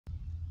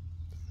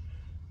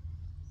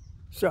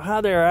So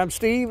hi there, I'm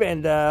Steve,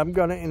 and I'm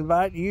going to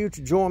invite you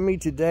to join me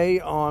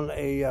today on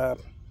a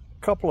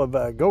couple of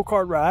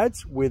go-kart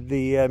rides with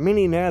the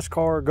mini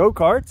Nascar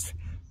go-karts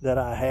that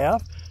I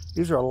have.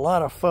 These are a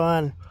lot of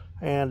fun,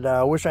 and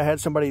I wish I had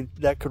somebody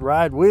that could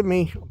ride with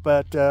me,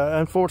 but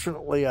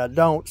unfortunately I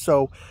don't.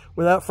 So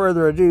without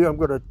further ado, I'm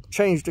going to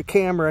change the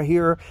camera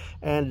here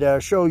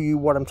and show you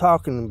what I'm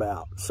talking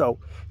about. So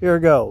here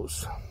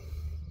goes.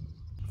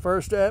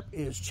 First up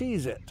is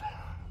Cheez-It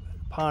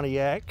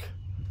Pontiac,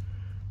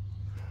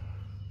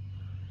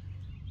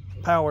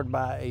 powered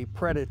by a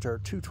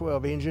Predator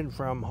 212 engine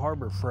from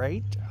Harbor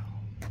Freight.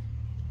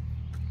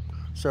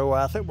 So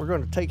I think we're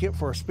going to take it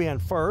for a spin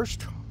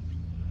first.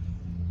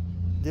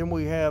 Then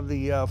we have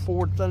the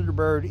Ford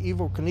Thunderbird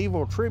Evel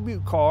Knievel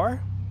tribute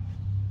car.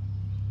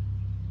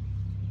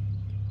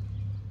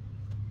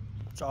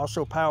 It's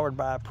also powered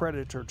by a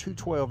Predator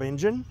 212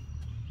 engine.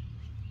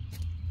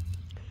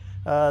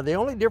 The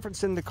only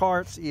difference in the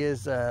carts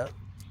is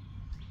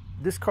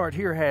this cart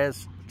here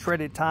has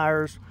treaded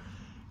tires,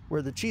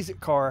 where the Cheez-It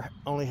car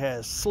only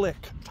has slick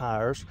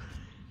tires.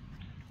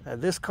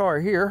 This car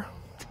here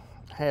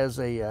has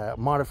a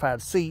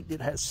modified seat.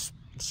 It has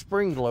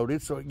spring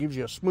loaded, so it gives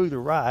you a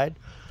smoother ride,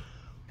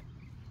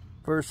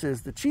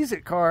 versus the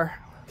Cheez-It car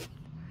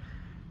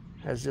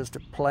has just a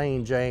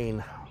plain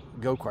Jane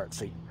go-kart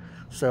seat.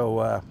 So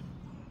I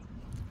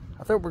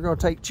think we're going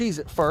to take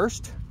Cheez-It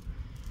first,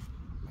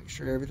 make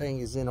sure everything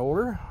is in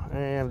order,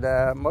 and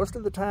most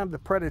of the time the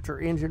Predator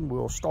engine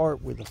will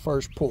start with the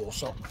first pull.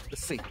 So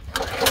let's see.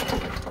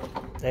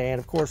 And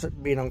of course,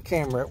 it being on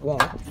camera, it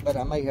won't, but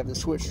I may have the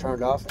switch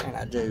turned off, and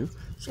I do.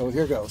 So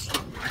here goes.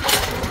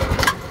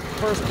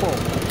 First pull.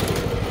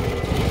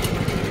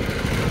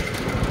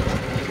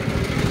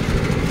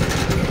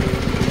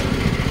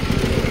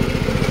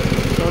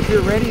 So if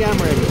you're ready, I'm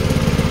ready.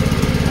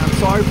 I'm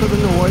sorry for the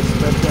noise,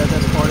 but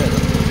that's part of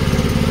it.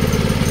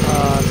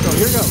 So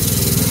here goes.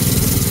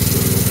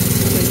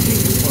 Take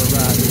Cheez-It for a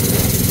ride.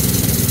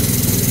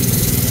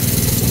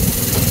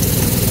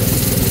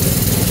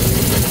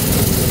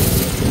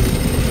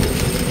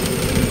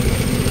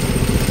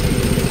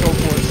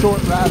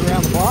 Short ride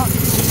around the block.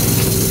 This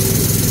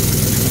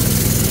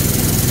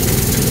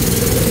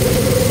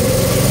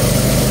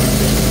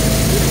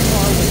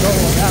car will go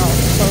about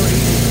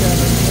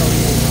 37,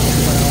 38 miles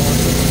per hour.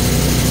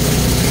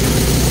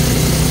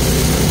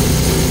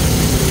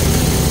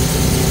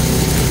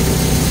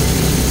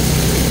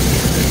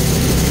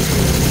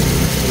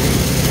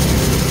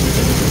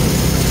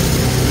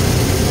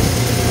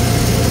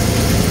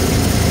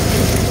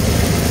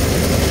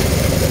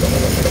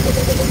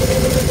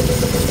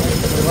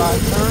 The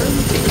right turn.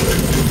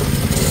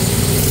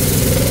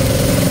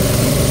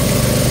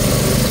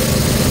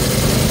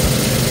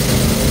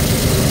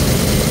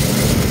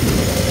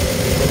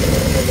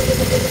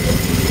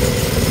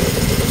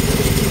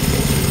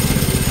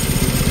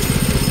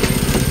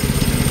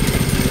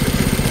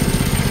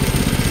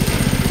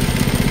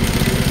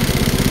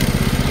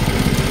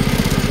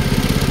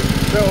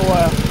 So,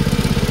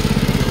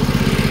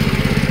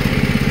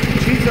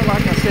 Cheez-It,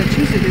 like I said,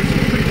 Cheez-It is a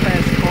pretty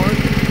fast car.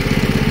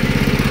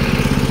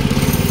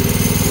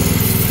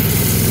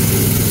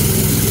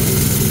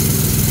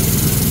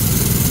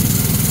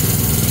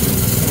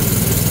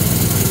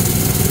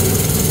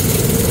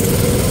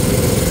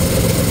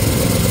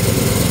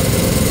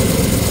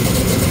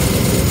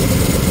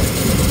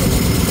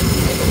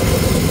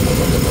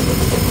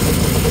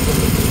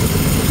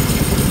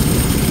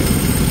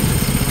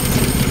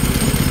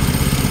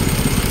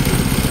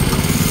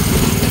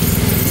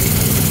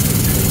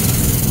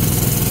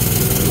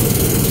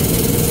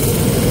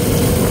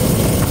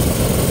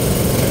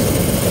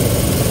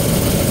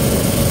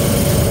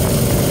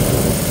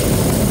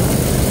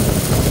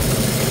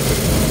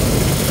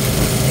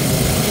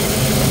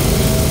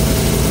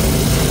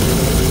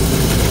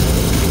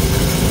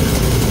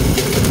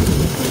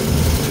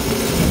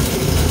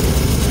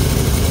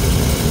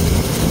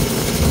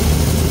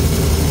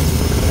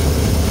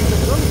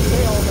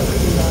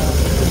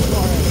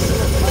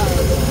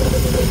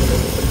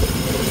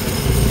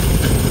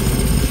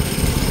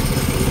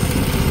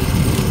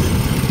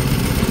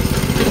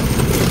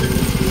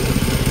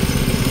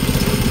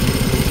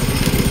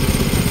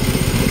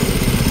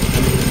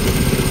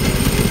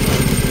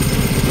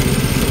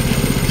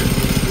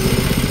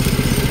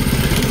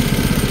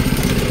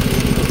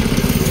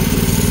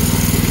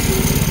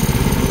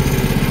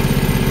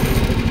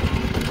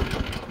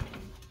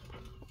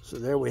 So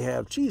there we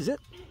have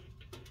Cheez-It.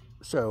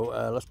 So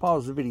let's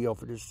pause the video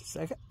for just a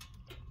second.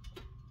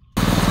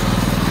 So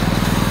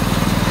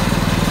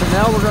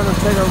now we're going to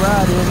take a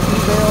ride in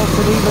Evel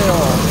Knievel.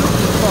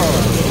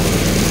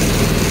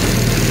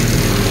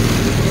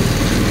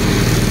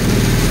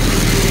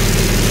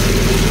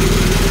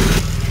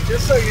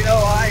 Just so you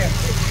know, I am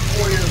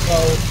 64 years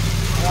old,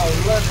 and I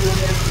was left doing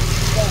this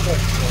so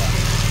much fun.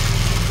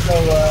 So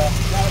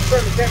now let's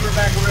turn the camera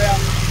back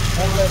around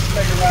and let's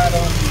take a ride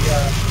on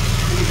the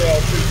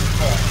Evel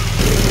car.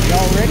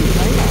 Y'all ready?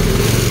 Hang on.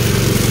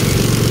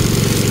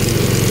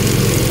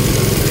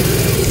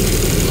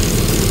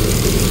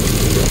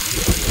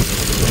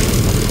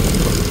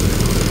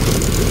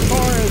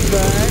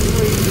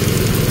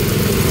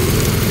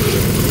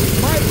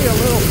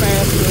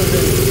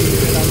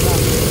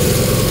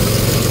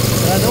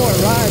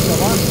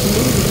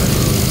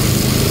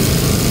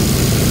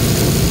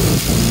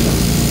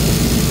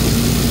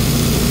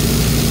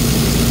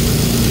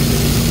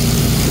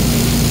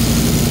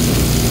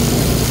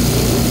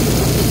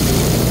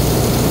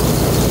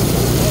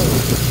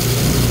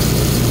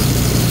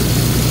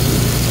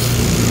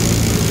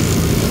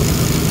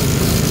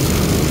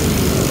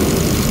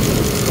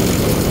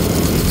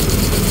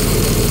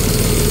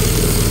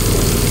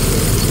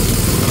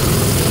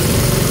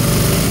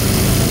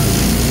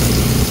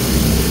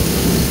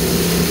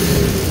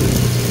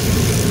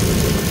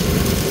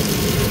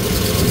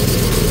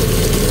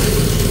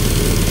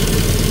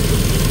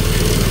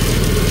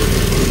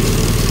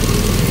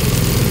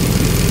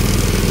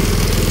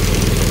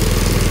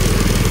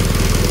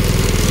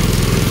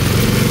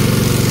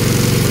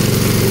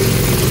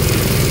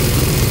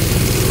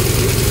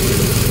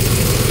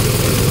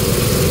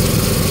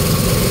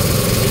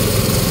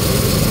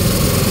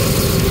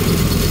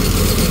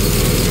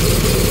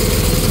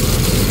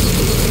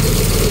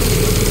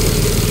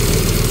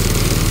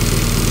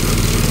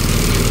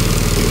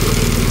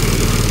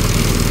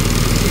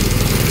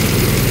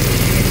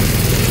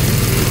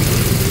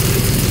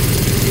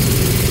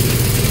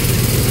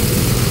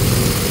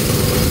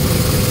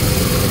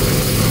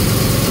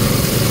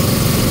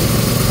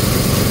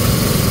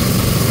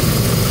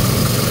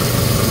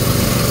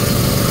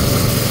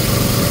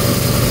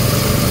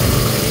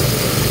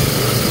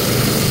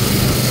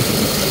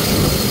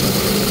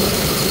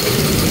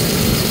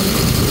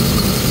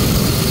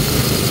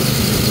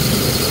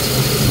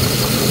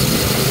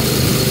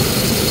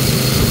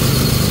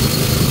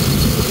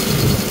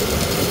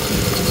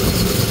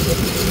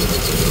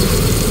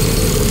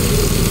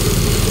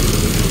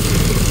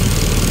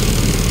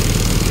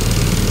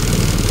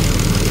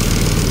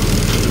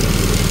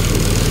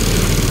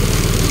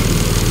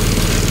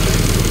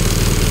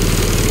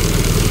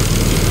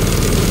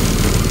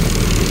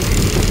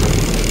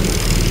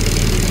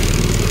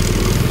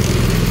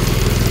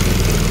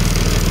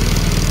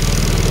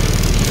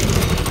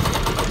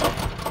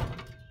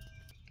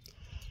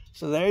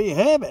 So there you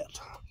have it.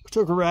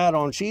 Took a ride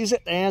on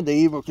Cheez-It and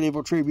the Evel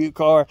Knievel tribute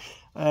car,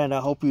 and I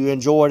hope you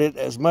enjoyed it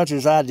as much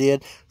as I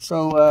did.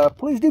 So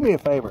please do me a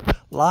favor,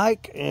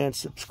 like and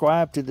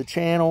subscribe to the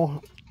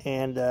channel,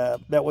 and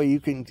that way you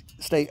can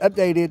stay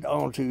updated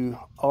onto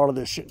all of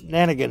the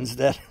shenanigans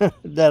that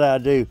that I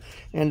do.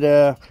 And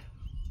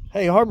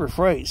hey, Harbor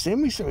Freight,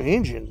 send me some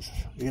engines.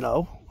 You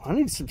know, I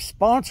need some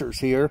sponsors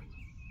here.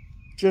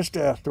 Just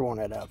throwing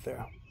that out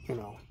there. You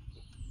know,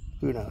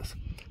 who knows?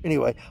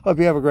 Anyway, hope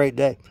you have a great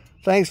day.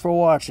 Thanks for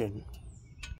watching.